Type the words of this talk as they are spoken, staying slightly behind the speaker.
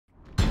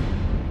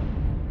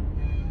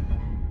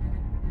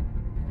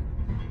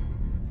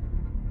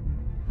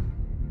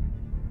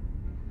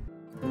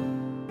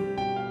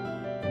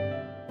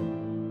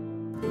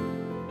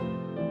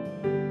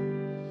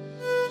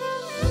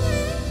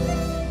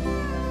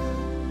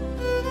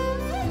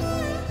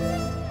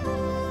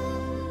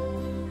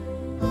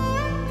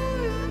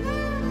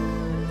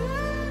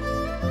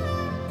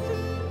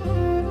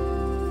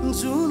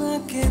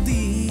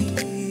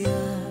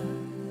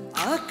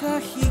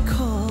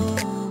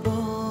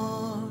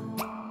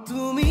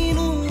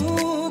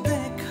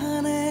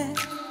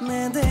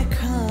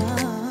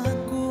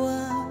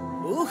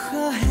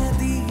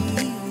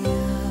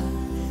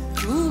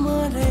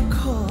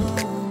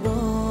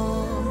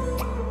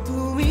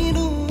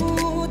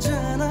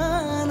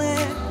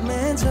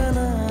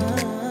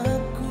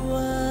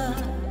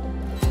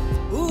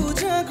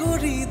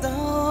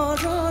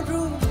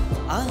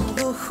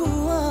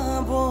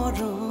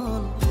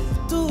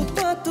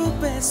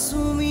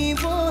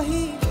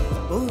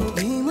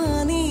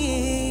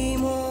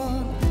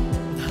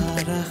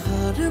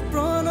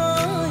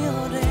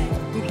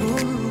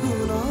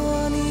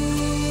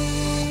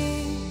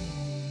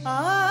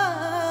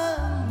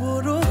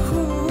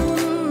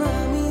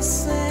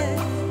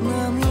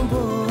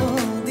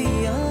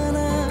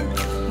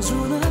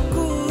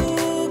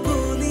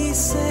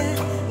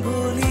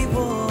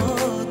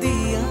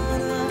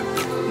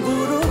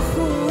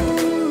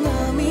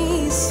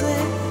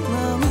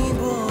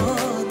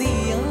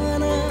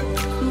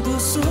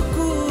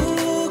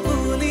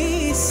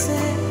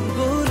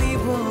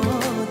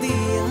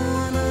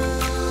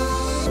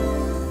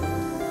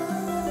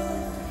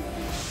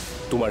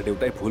তোমাৰ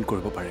দেউতাই ভুল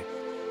কৰিব পাৰে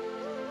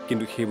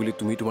কিন্তু সেই বুলি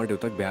তুমি তোমাৰ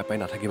দেউতাক বেয়া পাই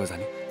নাথাকিবা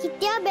জানি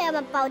কেতিয়া বেয়া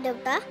পাওঁ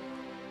দেউতা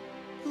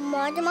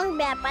মই তোমাক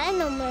বেয়া পালে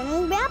নমৰে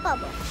মোক বেয়া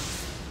পাব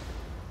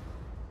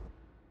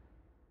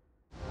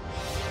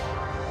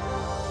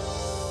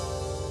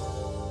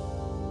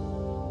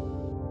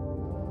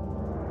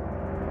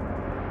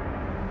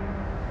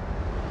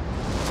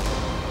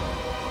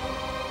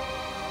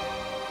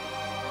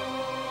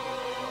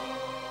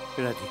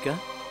ৰাধিকা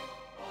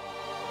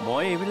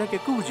মই এইবিলাক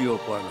একো বুজিব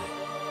পৰা নাই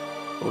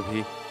অভি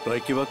তই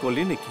কিবা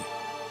কলি নেকি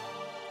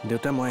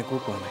দেউতা মই একো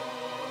কোৱা নাই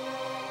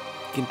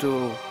কিন্তু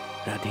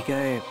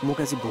ৰাধিকাই মোক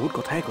আজি বহুত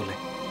কথাই ক'লে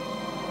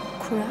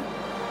খুৰা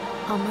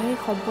আমাৰ এই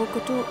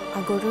সম্পৰ্কটো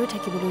আগৰদৰে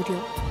থাকিবলৈ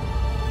দিয়ক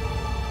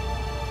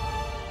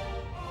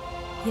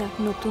ইয়াক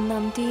নতুন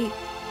নাম দি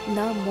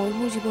না মই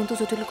মোৰ জীৱনটো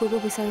জটিল কৰিব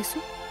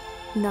বিচাৰিছোঁ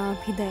না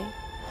বিদায়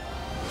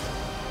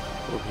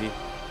অভি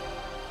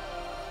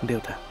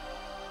দেউতা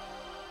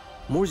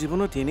মোৰ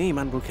জীৱনত এনেই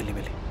ইমানবোৰ খেলি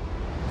মেলি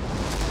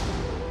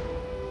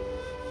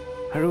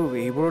আৰু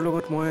এইবোৰৰ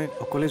লগত মই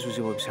অকলে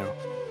যুঁজিব বিচাৰোঁ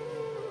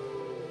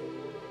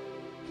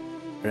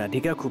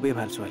ৰাধিকা খুবেই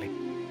ভাল ছোৱালী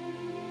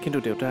কিন্তু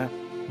দেউতা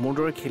মোৰ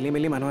দৰে খেলি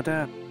মেলি মানুহ এটা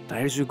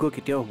তাইৰ যোগ্য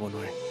কেতিয়াও হ'ব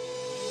নোৱাৰে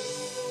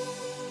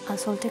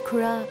আচলতে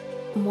খুৰা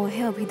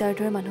মইহে অভিদাৰ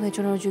দৰে মানুহ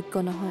এজনৰ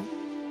যোগ্য নহয়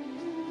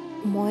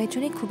মই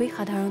এজনী খুবেই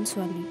সাধাৰণ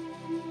ছোৱালী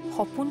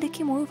সপোন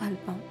দেখি ময়ো ভাল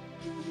পাওঁ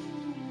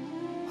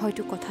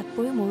হয়তো কথাত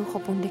পৰি ময়ো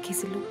সপোন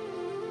দেখিছিলোঁ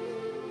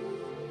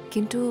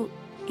কিন্তু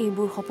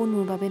এইবোৰ সপোন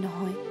মোৰ বাবে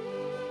নহয়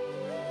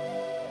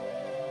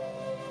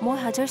মই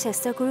হাজাৰ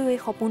চেষ্টা কৰিও এই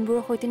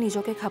সপোনবোৰৰ সৈতে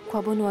নিজকে খাপ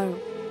খুৱাব নোৱাৰোঁ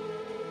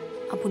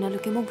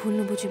আপোনালোকে মোক ভুল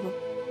নুবুজিব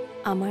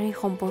আমাৰ এই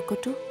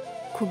সম্পৰ্কটো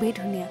খুবেই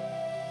ধুনীয়া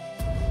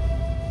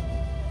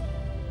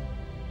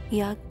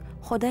ইয়াক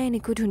সদায়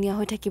এনেকৈ ধুনীয়া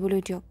হৈ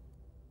থাকিবলৈ দিয়ক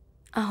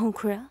আহোঁ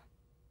খুৰা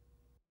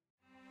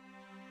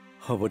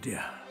হ'ব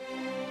দিয়া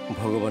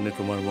ভগৱানে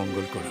তোমাৰ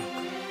মংগল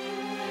কৰক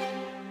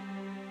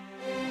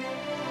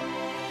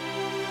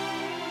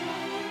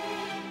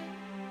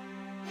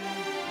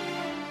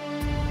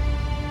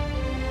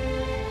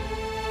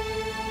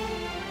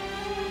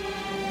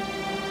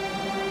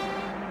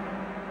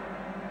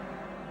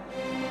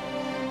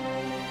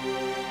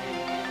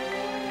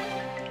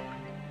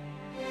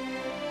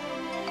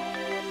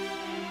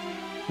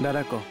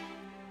দাদা ক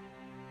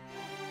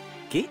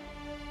কি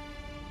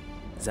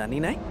জানি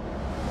নাই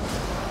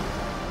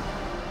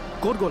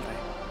ক'ত গ'ল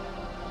তাই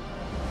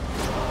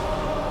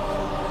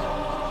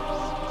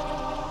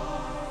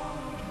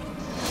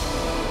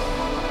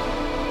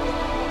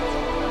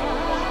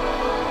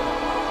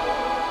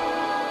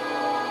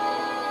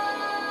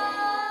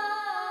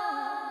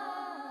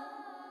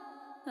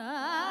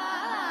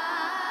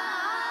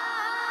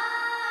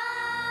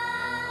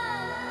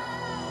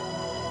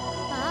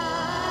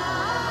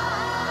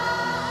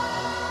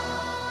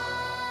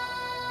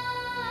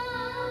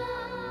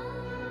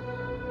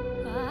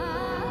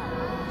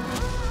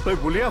তই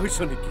বুলিয়া হৈছ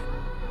নেকি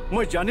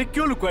মই জানি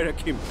কিয় লুকুৱাই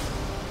ৰাখিম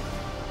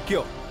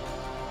কিয়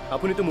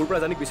আপুনিতো মোৰ পৰা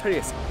জানি বিচাৰি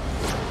আছে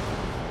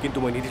কিন্তু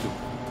মই নিদিলোঁ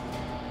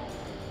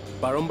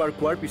বাৰম্বাৰ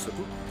কোৱাৰ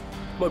পিছতো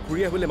মই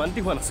ঘূৰি আহিবলৈ মান্তি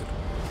হোৱা নাছিলোঁ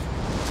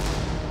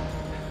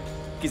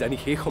কি জানি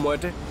সেই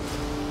সময়তে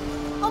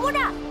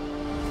অমুদা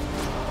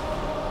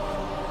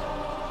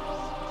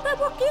তই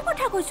বৰ কি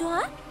কথা কৈছ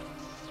হা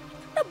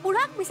তই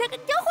বুঢ়াক মিছাকে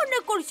কিয়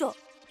সন্দেহ কৰিছ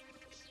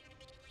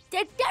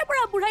যেতিয়াৰ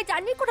পৰা বুঢ়াই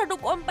জানি কথাটো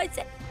গম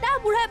পাইছে তাৰ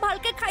বুঢ়াই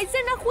ভালকে খাইছে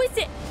না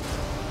শুইছে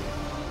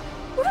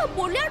বুঢ়া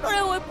বলিয়াৰ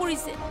দৰে হৈ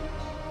পৰিছে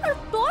আৰু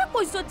তই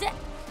কৈছ যে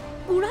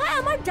বুঢ়াই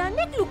আমাৰ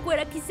জানিক লুকুৱাই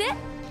ৰাখিছে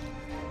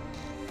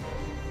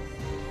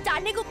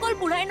জানিক অকল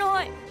বুঢ়াই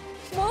নহয়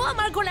ময়ো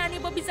আমাৰ ঘৰলৈ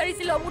আনিব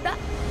বিচাৰিছিলোঁ অমুদা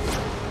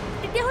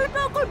তেতিয়াহ'লে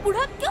তই অকল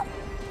বুঢ়াক কিয়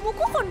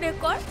মোকো সন্দেহ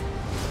কৰ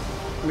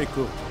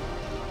মিকু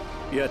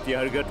ইয়াত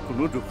ইয়াৰ গাত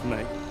কোনো দুখ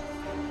নাই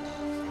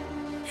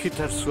সি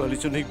তাৰ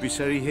ছোৱালীজনীক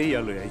বিচাৰিহে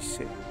ইয়ালৈ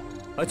আহিছে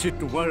আজি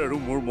তোমাৰ আৰু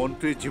মোৰ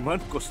মনটোৱে যিমান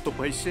কষ্ট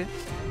পাইছে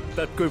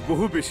তাতকৈ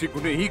বহু বেছি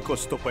গুণে ই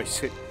কষ্ট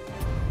পাইছে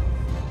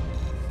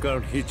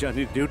কাৰণ সি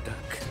জানি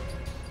দেউতাক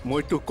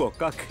মইতো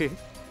ককাকহে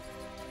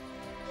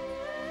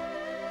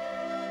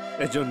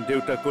এজন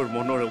দেউতাকৰ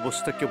মনৰ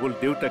অৱস্থা কেৱল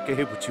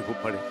দেউতাকেহে বুজিব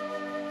পাৰে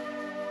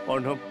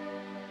অৰ্ণৱ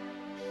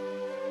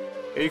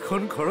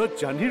এইখন ঘৰত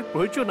জানিৰ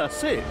প্ৰয়োজন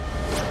আছে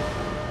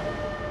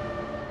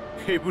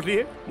সেই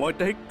বুলিয়ে মই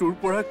তাইক তোৰ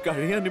পৰা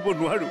কাঢ়ি আনিব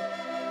নোৱাৰো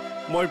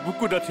মই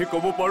বুকু ডাঠি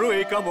ক'ব পাৰো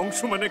এই কাম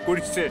অংশুমানে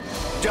কৰিছে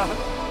যা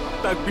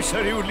তাক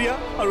বিচাৰি উলিয়া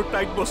আৰু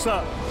তাইক বচা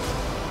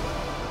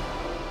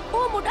অ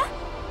মোটা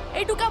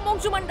এইটো কাম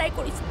অংশুমান দাই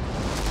কৰিছে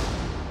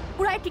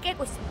বুঢ়াই ঠিকে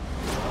কৈছে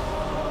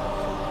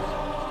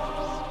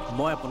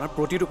মই আপোনাৰ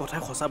প্ৰতিটো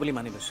কথাই সঁচা বুলি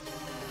মানি লৈছোঁ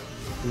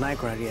নাই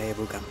কৰা ৰিয়া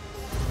এইবোৰ কাম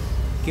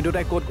কিন্তু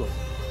তাই ক'ত গ'ল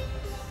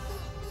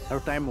আৰু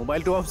তাইৰ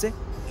মোবাইলটো অফ যে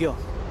কিয়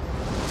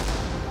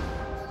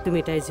তুমি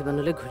তাইৰ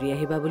জীৱনলৈ ঘূৰি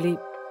আহিবা বুলি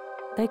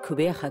তাই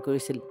খুবেই আশা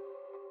কৰিছিল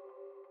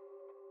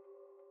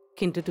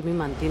কিন্তু তুমি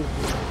মান্তি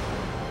নহয়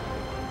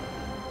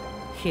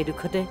সেই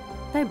দুখতে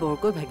তাই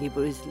বৰকৈ ভাগি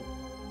পৰিছিল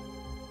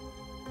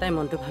তাই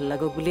মনটো ভাল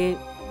লাগক বুলি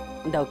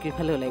ডাউকিৰ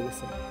ফালে ওলাই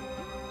গৈছে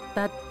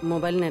তাত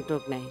মোবাইল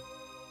নেটৱৰ্ক নাই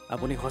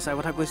আপুনি সঁচা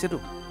কথা কৈছেতো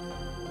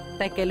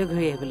তাইক কাইলৈ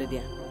ঘূৰি আহিবলৈ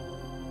দিয়া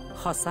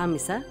সঁচা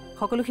মিছা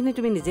সকলোখিনি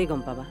তুমি নিজেই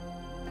গম পাবা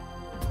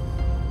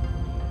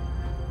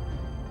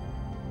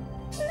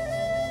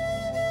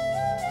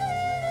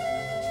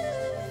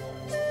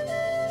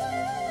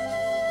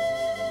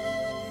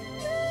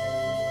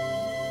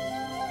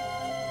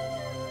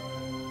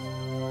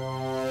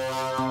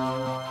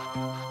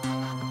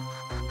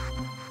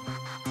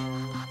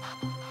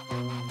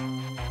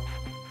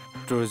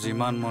তোৰ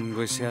যিমান মন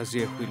গৈছে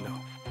আজিয়ে শুই ল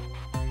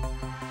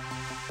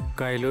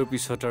কাইলৈৰ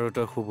পিছত আৰু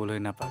তই শুবলৈ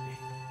নাপাবি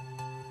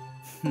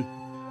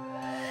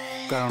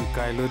কাৰণ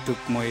কাইলৈ তোক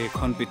মই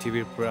এইখন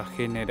পৃথিৱীৰ পৰা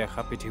সেই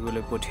নেদেখা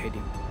পৃথিৱীলৈ পঠিয়াই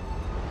দিম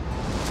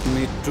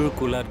মৃত্যুৰ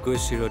কোলাত গৈ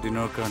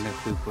চিৰদিনৰ কাৰণে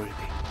শুই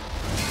পৰিবি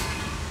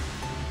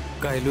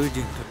কাইলৈৰ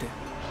দিনটোতে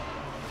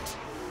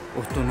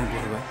অতনু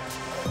বৰুৱাই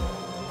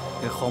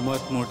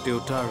এসময়ত মোৰ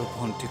দেউতা আৰু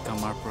ভণ্টিক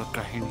আমাৰ পৰা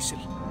কাঢ়ি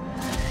নিছিল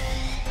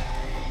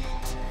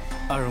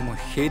আৰু মই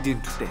সেই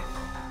দিনটোতে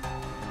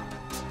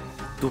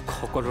তোক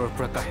সকলোৰে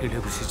পৰা কাঢ়ি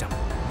লৈ গুচি যাম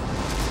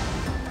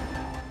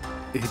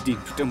এই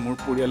দিনটোতে মোৰ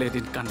পৰিয়ালে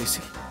এদিন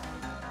কান্দিছিল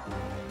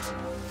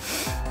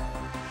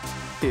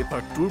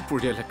এইবাৰ তোৰ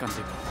পৰিয়ালে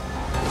কান্দিব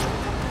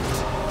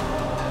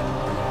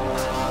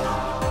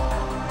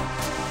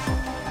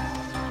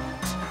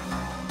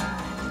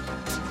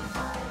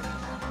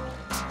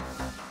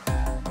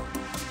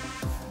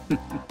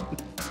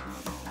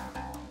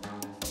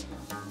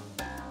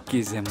কি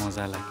যে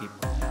মজা লাগিব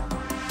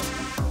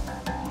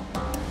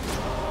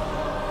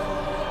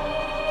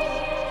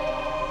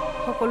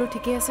সকলো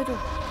ঠিকেই আছেতো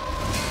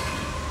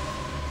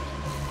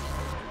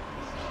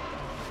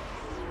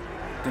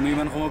তুমি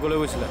ইমান সময় ক'লৈ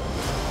গৈছিলা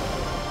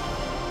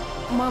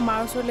মই মাৰ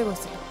ওচৰলৈ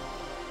গৈছিলোঁ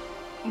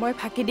মই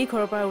ফাঁকি দি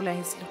ঘৰৰ পৰা ওলাই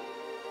আহিছিলোঁ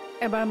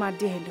এবাৰ মাত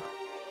দি আহিলোঁ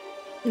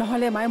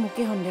নহ'লে মায়ে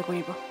মোকেই সন্দেহ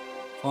কৰিব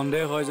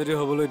সন্দেহ হয় যদি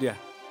হ'বলৈ দিয়া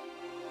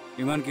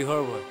ইমান কিহৰ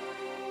ভয়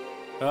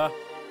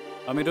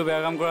আমিতো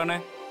বেয়া কাম কৰা নাই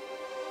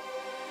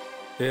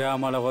সেয়া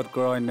আমাৰ লগত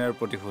কৰা অন্যায়ৰ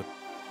প্ৰতিশোধ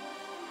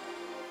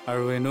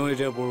আৰু এনেও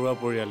এতিয়া বৰুৱা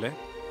পৰিয়ালে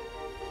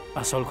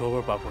আচল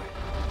খবৰ পাবই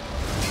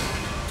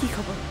কি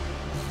খবৰ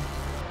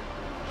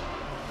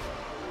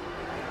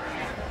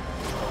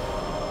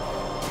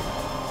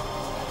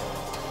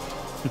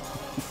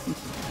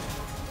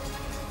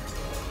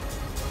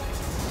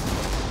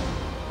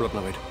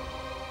ৰত্না বাইদেউ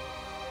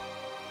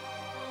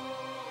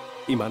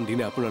ইমান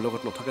দিনে আপোনাৰ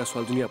লগত নথকা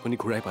ছোৱালীজনী আপুনি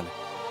ঘূৰাই পালে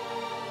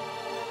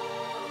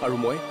আৰু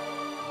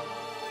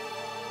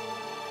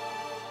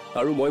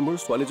মই মোৰ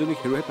ছোৱালীজনীক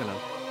হেৰুৱাই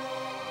পেলালোঁ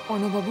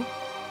অনুবাবু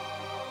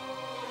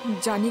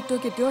জানিক তই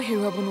কেতিয়াও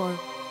হেৰুৱাব নোৱাৰ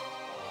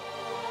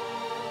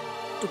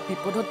তোক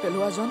বিপদত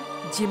পেলোৱাজন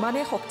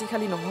যিমানেই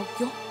শক্তিশালী নহওক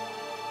কিয়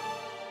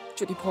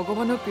যদি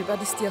ভগৱানৰ কৃপা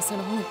দৃষ্টি আছে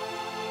নহয়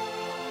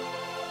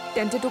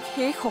তেন্তে তোক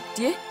সেই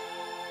শক্তিয়ে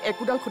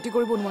একোডাল ক্ষতি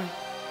কৰিব নোৱাৰে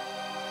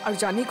আৰু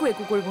জানিকো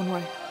একো কৰিব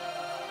নোৱাৰে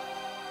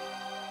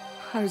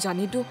আৰু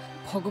জানিতো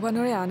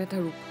ভগৱানৰে আন এটা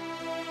ৰূপ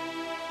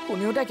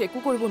কোনেও তাক একো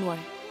কৰিব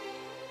নোৱাৰে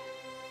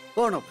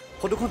কৰ্ণৱ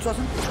ফটোখন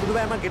চোৱাচোন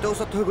কোনোবাই আমাৰ গেটৰ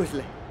ওচৰত থৈ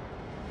গৈছিলে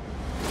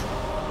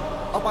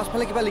আৰু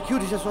পাছফালে কিবা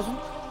লিখিও দিছে চোৱাচোন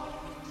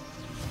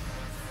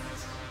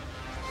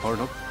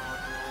অৰ্ণৱ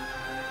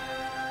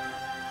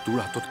তোৰ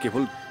হাতত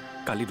কেৱল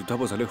কালি 2টা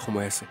বজালৈ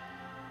সময় আছে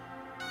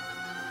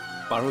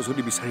পাৰ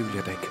যদি বিচাৰি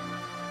উলিয়া তাইক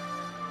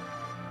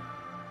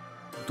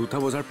 2টা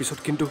বজাৰ পিছত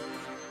কিন্তু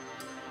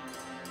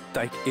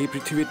তাইক এই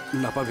পৃথিৱীত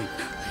নাপাবি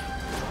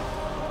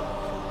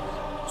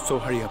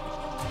চৌহাৰী আপ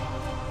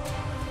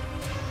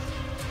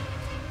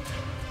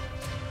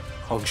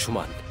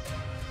অংশুমান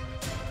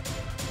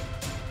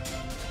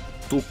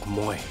তোক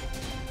মই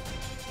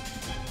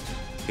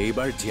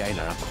এইবাৰ জীয়াই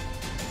নাৰাখো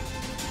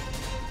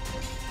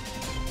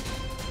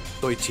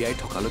তই জীয়াই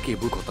থকালৈকে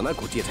এইবোৰ ঘটনা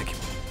ঘটিয়ে থাকিব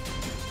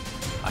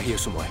আহি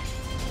আছো মই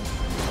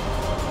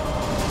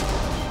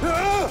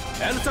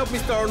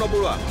মিষ্টাৰ অৰ্ণৱ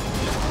বৰুৱা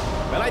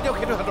পেলাই দিয়ক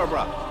সেইটো হাতৰ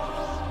পৰা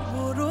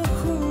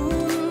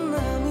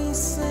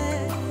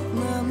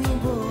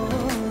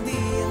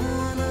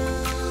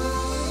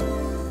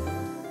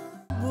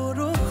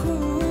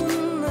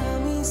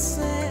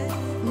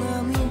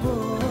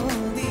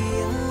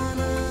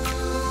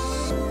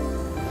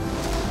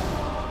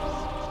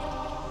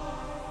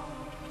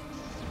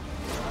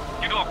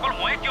কিন্তু অকল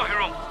মই কিয়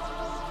হেৰুৱাম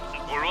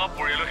বৰুৱা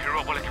পৰিয়ালক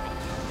হেৰুৱাব লাগিব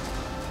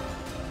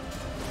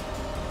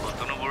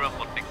অতনু বৰুৱাৰ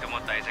পত্নীকটো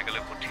মই তাই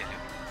জেগালৈ পঠিয়ালো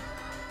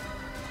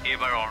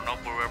এইবাৰ অৰ্ণৱ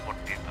বৰুৱাৰ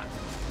পত্নীৰ পাত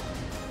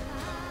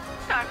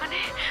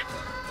তাৰমানে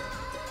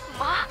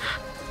মা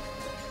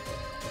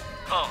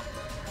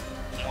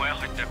মই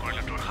হত্যা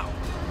কৰিলো তোৰ শাহু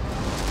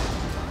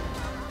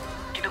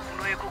কিন্তু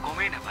কোনো একো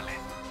গমেই নাপালে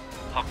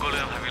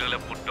সকলোৱে ভাবি ল'লে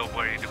পুত্ৰ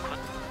বোৱাৰীৰ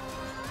দুখত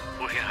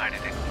বুঢ়ী হাড়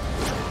দিলে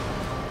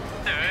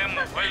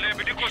মোবাইল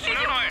ভিডিঅ' কৈছো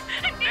নে নহয়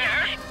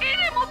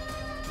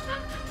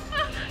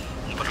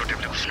মোবাইলৰ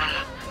টেবলেট কৈছো না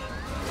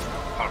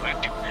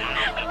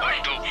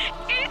মোবাইলটো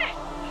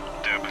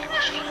টেবলেট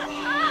কৈছো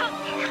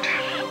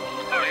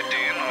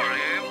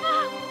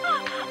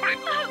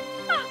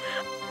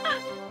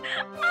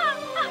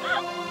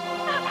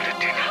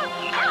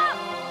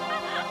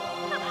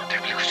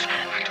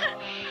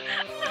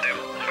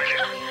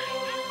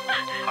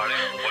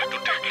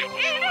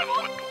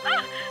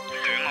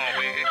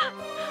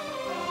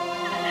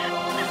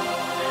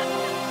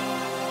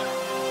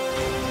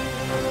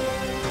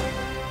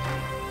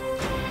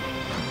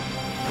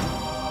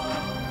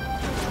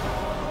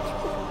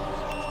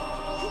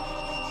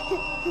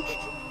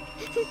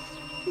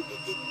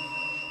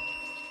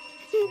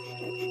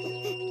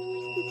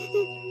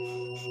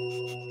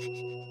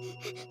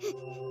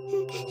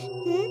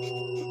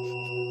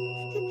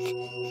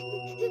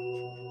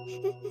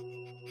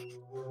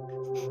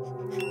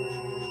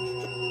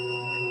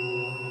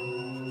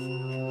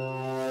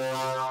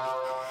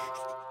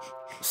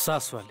চা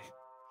ছোৱালী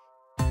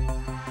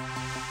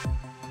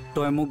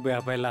তই মোক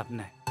বেয়া পাই লাভ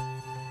নাই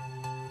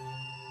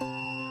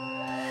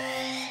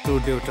তোৰ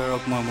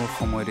দেউতাৰক মই মোৰ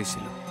সময়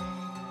দিছিলোঁ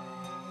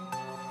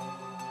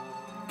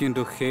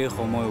কিন্তু সেই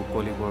সময়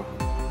উকলিবৰ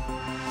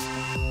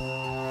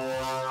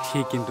সি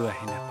কিন্তু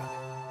আহি নাপালে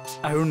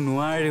আৰু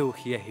নোৱাৰেও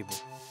সি আহিব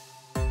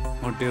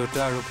মোৰ দেউতা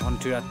আৰু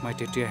ভণ্টিৰ আত্মাই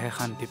তেতিয়াহে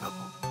শান্তি পাব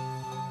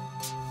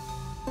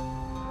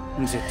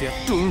যেতিয়া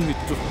তোৰ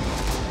মৃত্যু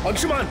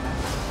অংশুমান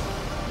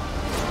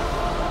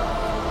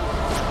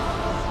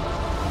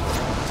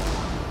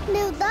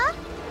দেউতা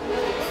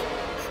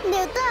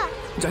দেউতা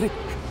জানি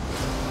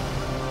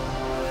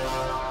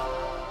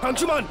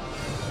অংশুমান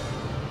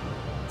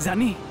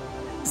জানি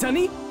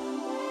জানি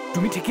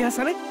তুমি ঠিকে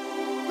আছানে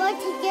মই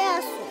ঠিকে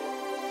আছো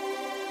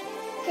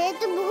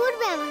সেইটো বহুত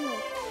বেয়া মানুহ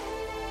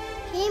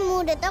সি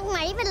মোৰ দেউতাক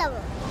মাৰি পেলাব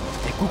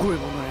একো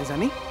কৰিব নোৱাৰে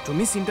জানি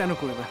তুমি চিন্তা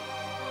নকৰিবা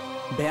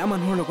বেয়া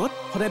মানুহৰ লগত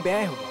সদায়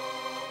বেয়াই হ'ব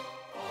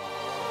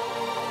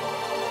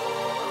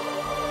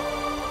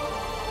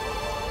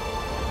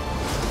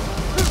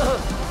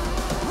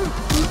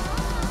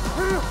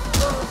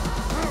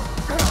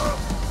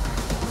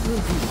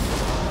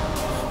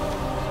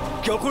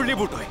কিয় কৰিলি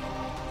এইবোৰ তই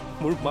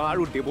মোৰ মা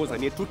আৰু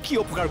দেৱযানীয়ে তোৰ কি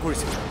অপকাৰ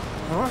কৰিছিল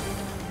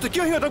তই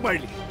কিয় সিহঁতক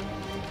মাৰিলি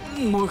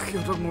মই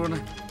সিহঁতক মৰা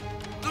নাই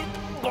তোৰ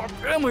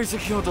বাপেৰে মাৰিছে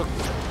সিহঁতক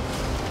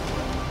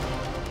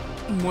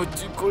মই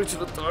যি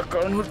কৰিছিলোঁ তাৰ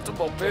কাৰণ হ'ল তোৰ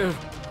বাপেৰ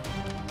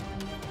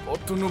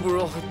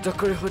অতনুবোৰক হত্যা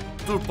কৰি হয়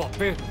তোৰ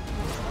বাপেৰ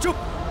চুপ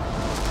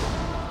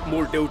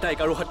মোৰ দেউতাই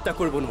কাৰো হত্যা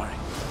কৰিব নোৱাৰে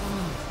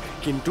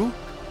কিন্তু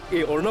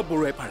এই অৰ্ণৱ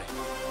বৰুৱাই পাৰে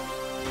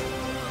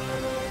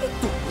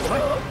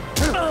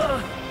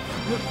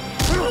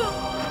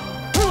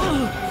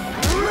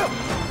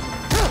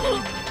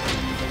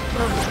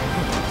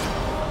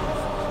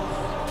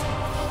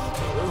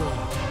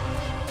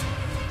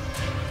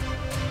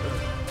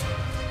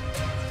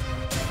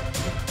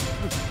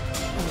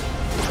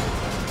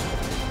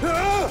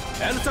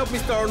Hands up,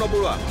 Mr. Arnav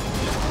Barua.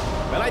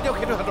 পেলাই দিয়ক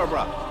সেইটো হাতৰ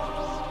পৰা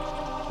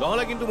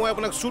নহলে কিন্তু মই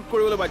আপোনাক শ্বুট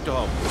কৰিবলৈ বাধ্য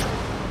হ'ম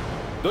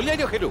দলিয়াই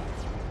দিয়ক সেইটো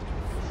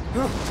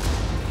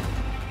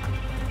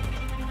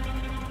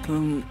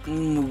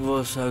মোক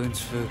বচাওক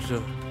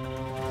ইন্সপেক্টৰ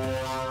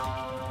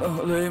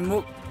নহলে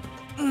মোক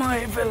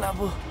মাৰি পেলাব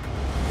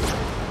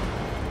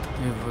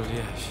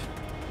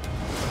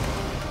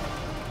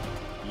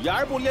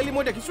ইয়াৰ বলিয়ালি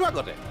মই দেখিছোঁ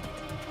আগতে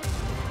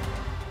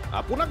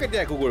আপোনাক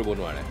এতিয়া একো কৰিব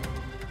নোৱাৰে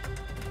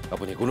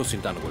আপুনি কোনো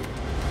চিন্তা নকৰিব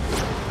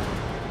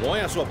মই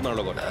আছো আপোনাৰ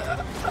লগত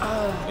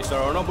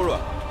mister Arnab Barua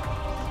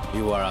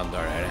U R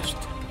under arrest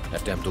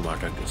attempt two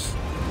murder cash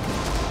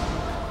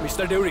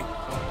mister Deori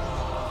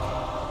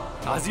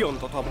আজি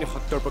অন্ততঃ আপুনি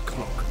সত্যৰ পক্ষ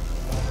লওক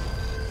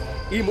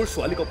ই মোৰ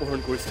ছোৱালীক অপহৰণ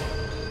কৰিছিল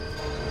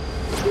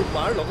মোৰ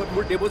মাৰ লগত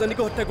মোৰ দেৱযানীক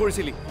হত্যা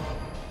কৰিছিলি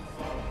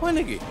হয়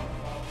নেকি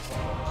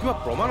কিবা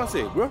প্ৰমাণ আছে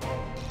এইবোৰৰ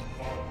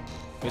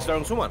মিষ্টাৰ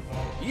অংশুমান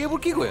ই এইবোৰ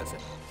কি কৈ আছে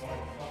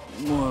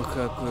মই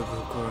আশা কৰিব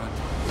কৰা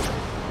নাই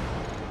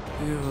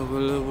এই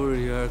সকলোবোৰ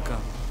ইয়াৰ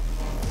কাম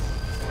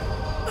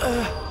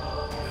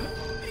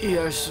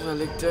ইয়াৰ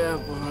ছোৱালীক তাই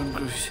অপহৰণ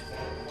কৰিছে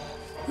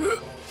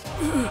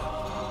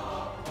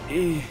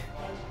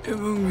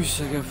এবং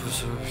মিছাকে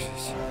ফচাব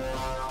বিচাৰিছে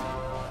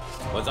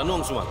মই জানো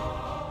অংশুমান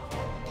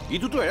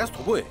ইটোতো এৰেষ্ট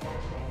হ'বই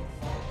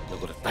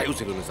লগতে তাইও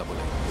জেললৈ যাব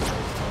লাগে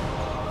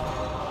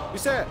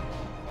পিছে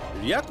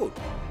ৰিয়া ক'ত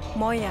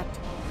মই ইয়াত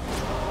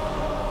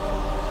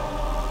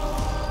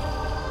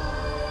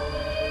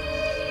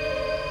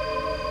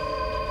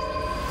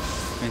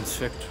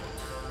ইন্সপেক্টৰ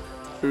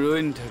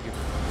ৰৈ নাথাকিব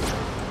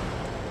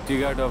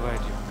টিগাৰ দবাই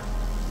দিয়ক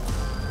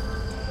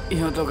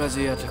ইহঁতক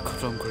আজি ইয়াতে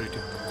খতম কৰি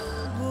দিয়ক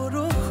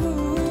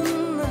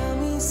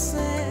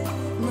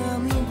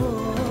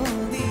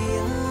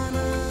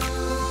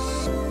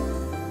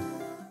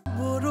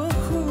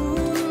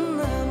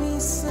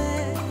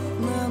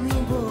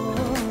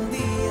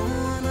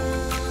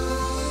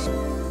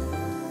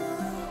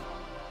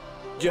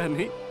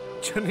জানি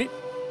জানি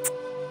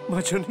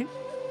মাজনী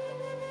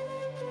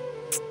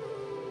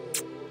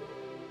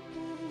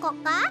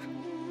ককা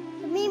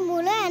তুমি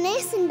মোলৈ এনেই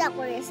চিন্তা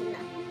কৰি আছিলা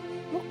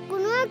মোক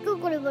কোনোৱে একো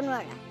কৰিব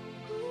নোৱাৰা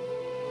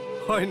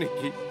হয়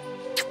নেকি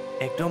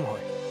একদম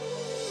হয়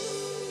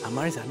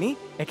আমাৰ জানি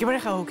একেবাৰে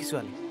সাহসী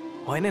ছোৱালী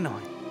হয়নে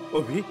নহয়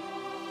অভি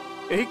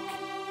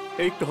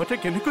এইক তহঁতে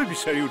কেনেকৈ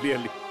বিচাৰি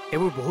উলিয়ালি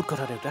এইবোৰ বহুত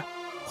কথা দেউতা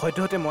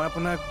সদ্যহতে মই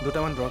আপোনাক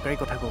দুটামান দৰকাৰী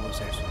কথা ক'ব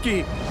বিচাৰিছোঁ কি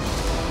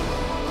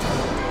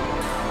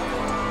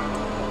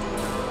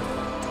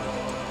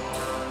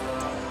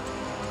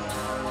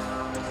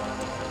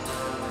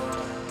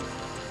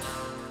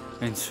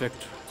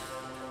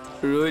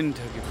ইন্সপেক্টৰ ৰৈ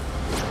নাথাকিব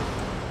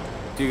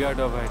টিগাৰ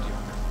দবাই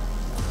দিয়ক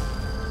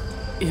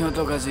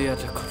ইহঁতক আজি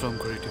ইয়াতে খতম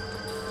কৰি দিয়ক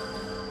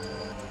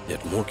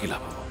ইয়াত মোৰ কি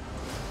লাভ হ'ব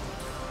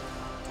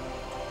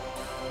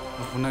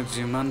আপোনাক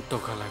যিমান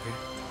টকা লাগে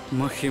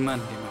মই সিমান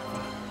দিম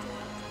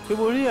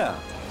বঢ়িয়া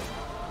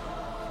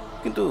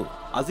কিন্তু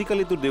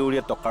আজিকালিতো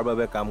দেউৰীয়া টকাৰ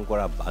বাবে কাম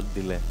কৰা বাদ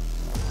দিলে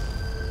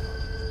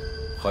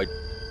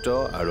সত্য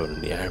আৰু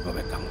ন্যায়ৰ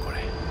বাবে কাম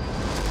কৰে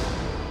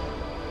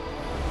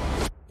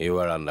You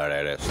are under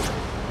arrest.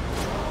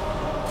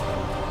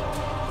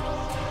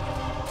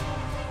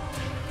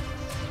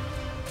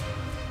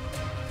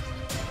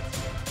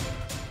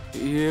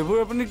 এইবোৰ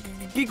আপুনি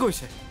কি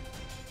কৈছে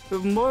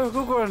মই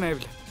একো কৰা নাই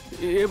এইবিলাক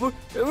এইবোৰ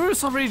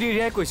চব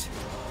ৰিয়াই কৈছে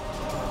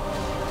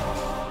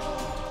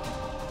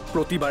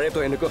প্ৰতিবাৰে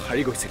তই এনেকৈ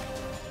হাৰি গৈছিলি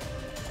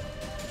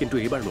কিন্তু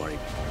এইবাৰ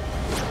নোৱাৰিবি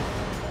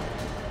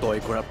তই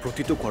কৰা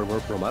প্ৰতিটো কৰ্মৰ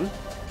প্ৰমাণ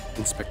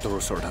ইন্সপেক্টৰৰ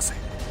ওচৰত আছে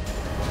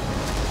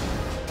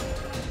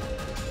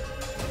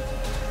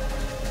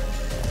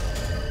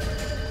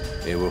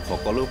এইবোৰ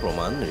সকলো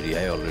প্ৰমাণ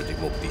ৰিয়াই অলৰেডি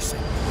মোক দিছে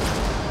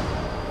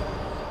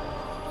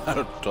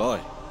আৰু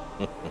তই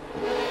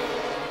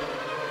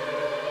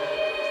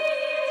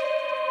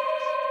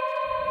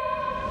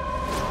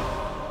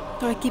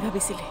তই কি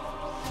ভাবিছিলি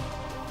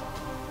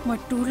মই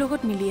তোৰ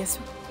লগত মিলি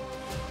আছো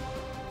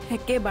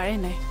একেবাৰে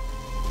নাই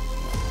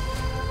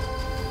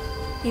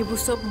এইবোৰ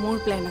চব মোৰ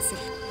প্লেন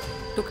আছিল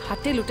তোক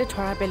হাতে লুটে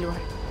ধৰা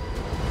পেলোৱাৰ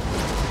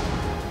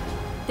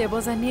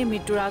দেৱযানীয়ে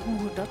মৃত্যুৰ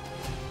আগমুহূৰ্তত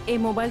এই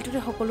মোবাইলটোতে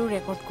সকলো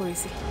ৰেকৰ্ড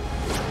কৰিছিল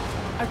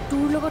আৰু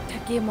তোৰ লগত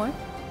থাকিয়ে মই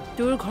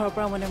তোৰ ঘৰৰ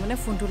পৰা মনে মনে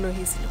ফোনটো লৈ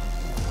আহিছিলোঁ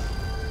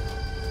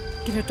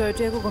কিন্তু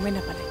তইতো একো গমেই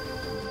নাপালে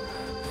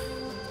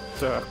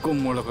তই আকৌ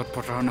মোৰ লগত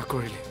প্ৰতাৰণা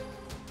কৰিলি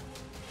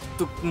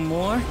তোক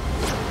মই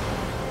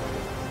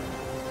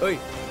ঐ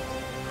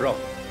ৰ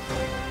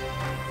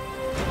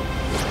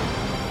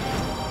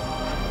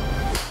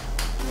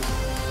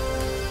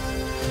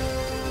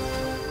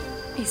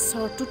এই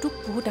চৰটো তোক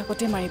বহুত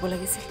আগতে মাৰিব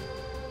লাগিছিল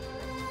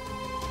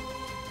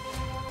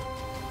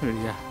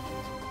ৰিয়া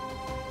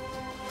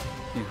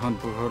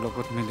ইহঁতবোৰৰ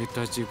লগত মিলি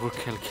তই যিবোৰ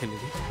খেল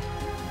খেলিলি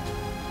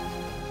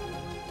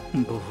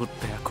বহুত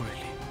বেয়া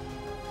কৰিলি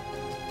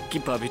কি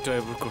পাবি তই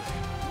এইবোৰ কৰিলি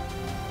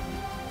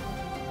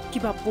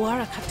কিবা পোৱাৰ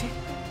আশাতে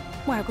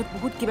মই আগত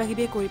বহুত কিবা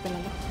কিবি কৰি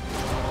পেলালোঁ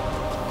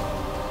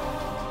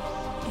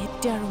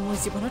এতিয়া আৰু মোৰ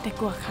জীৱনত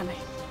একো আশা নাই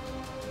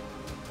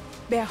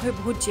বেয়া হৈ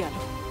বহুত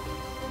জীয়ালোঁ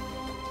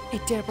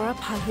এতিয়াৰ পৰা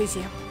ভাল হৈ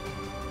জীয়াম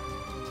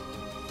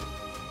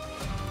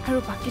আৰু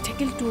বাকী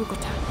থাকিল তোৰ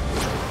কথা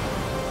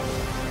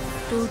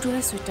তোৰ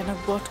দৰে চৈতানক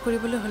বধ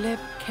কৰিবলৈ হ'লে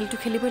খেলটো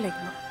খেলিবই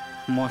লাগিব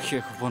মই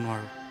শেষ হ'ব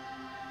নোৱাৰো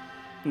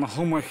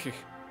নহওঁ মই শেষ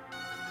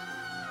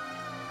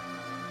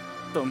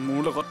তই মোৰ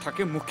লগত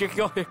থাকি মোকে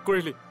কিয় শেষ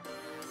কৰিলি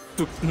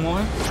তোক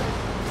মই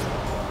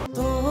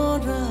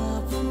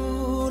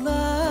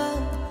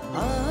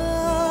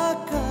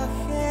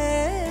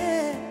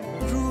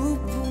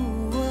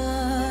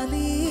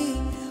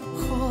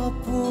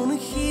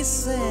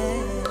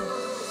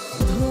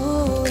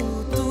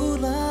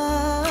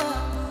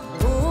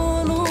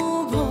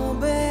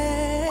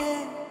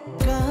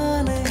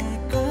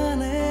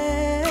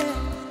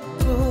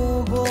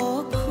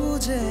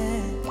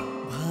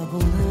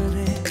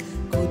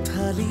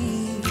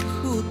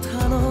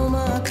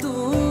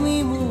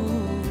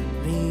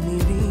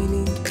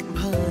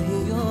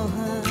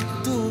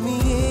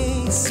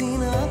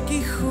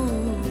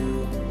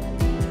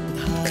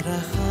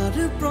ধাৰাসাৰ